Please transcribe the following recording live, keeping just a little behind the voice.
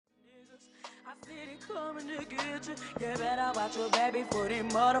coming to get you. You better watch your back before they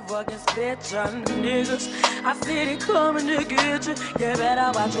motherfucking spit on niggas. I said it coming to get you. You better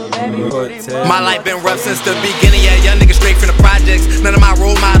watch your back before they motherfucking. My life been rough since the beginning. Yeah, young niggas straight from the projects. None of my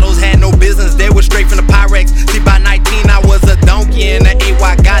role models had no business. They were straight from the Pyrex. See, by 19 I was a donkey and the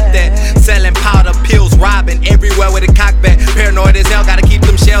AY got that. Selling powder, pills, robbing everywhere with a cockback. Paranoid as hell, gotta keep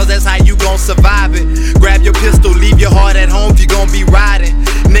them shells. That's how you gon' survive it. Grab your pistol, leave your heart at home if you gon' be riding.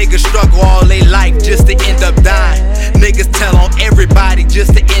 Niggas struggle all they life just to end up dying. Niggas tell on everybody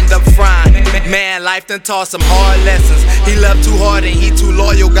just to end up frying. Man, life done taught some hard lessons. He loved too hard and he too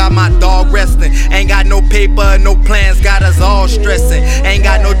loyal, got my dog resting. Ain't got no paper, no plans, got us all stressing. Ain't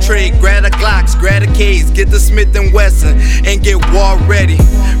got no trade, grab the Glocks, grab the K's, get the Smith & Wesson, and get war ready.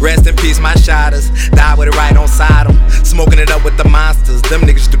 Rest in peace, my shotters, die with it right on side 'em. Smoking it up with the monsters, them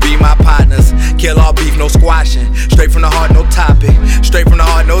niggas to be my partners. Kill all beef, no squashing, straight from the heart, no topic. Straight from the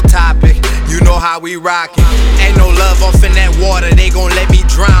heart, no topic, you know how we rockin'. Ain't no love off in that water, they gon' let me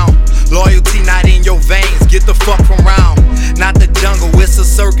drown. Loyalty not in your veins, get the fuck from round. Not the jungle, it's a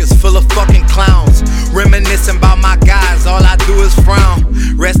circus full of fucking clowns. Reminiscing about my guys, all I do is frown.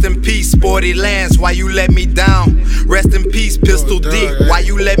 Rest in peace, Sporty Lance, why you let me down? Rest in peace, Pistol D, why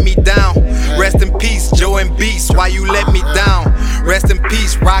you let me down? Rest in peace, Joe and Beast, why you let me down? Rest in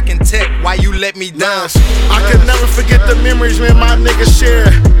peace, Rockin' Tech, why you let me down? I could never forget the memories me and my niggas share.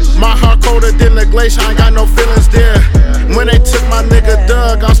 My heart colder than the glacier, I ain't got no feelings there. When they took my nigga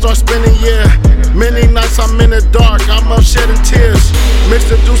Doug, I start spinning, yeah. Many nights I'm in the dark, I'm up shedding tears. Mix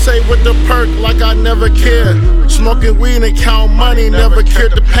the Douce with the perk like I never cared. Smoking weed and count money, never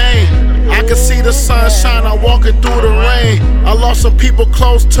cured the pain. I can see the sunshine, I'm walking through the rain. I lost some people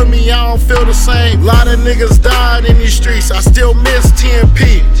close to me, I don't feel the same. Lot of niggas died in these streets, I still miss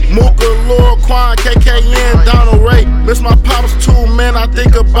TNP. Mooka, Lil Quan, KKN, Donald Ray. Miss my pops too, man, I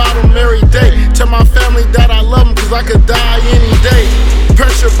think about them every day. Tell my family that I love them, cause I could die any day.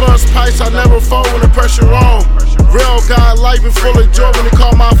 Pressure bust pipes, I never fall when the pressure on. Real guy, life is full of joy when he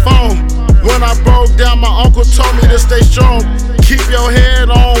call my phone. When I broke down, my uncle told me to stay strong. Keep your head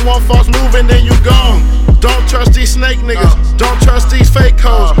on, one false move and then you gone. Don't trust these snake niggas, don't trust these fake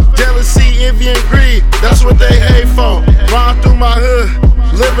hoes. Jealousy, envy, and greed, that's what they hate for. Riding through my hood,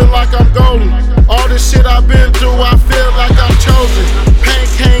 living like I'm golden. All this shit I've been through, I feel like I'm chosen. Pain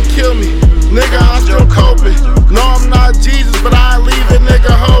can't kill me, nigga, I'm still coping. No, I'm not Jesus, but I leave a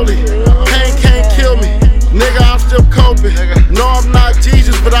nigga holy. Pain can't kill me, nigga, I'm still coping. No, I'm not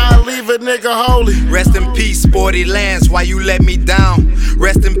Jesus, but I leave a nigga holy. Rest in peace, Sporty Lance, why you let me down?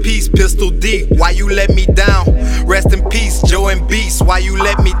 Rest in peace, Pistol D, why you let me down? Rest in peace, Joe and Beast, why you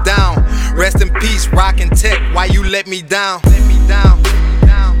let me down? Rest in peace, Rockin' Tech, why you let me down? Let me down.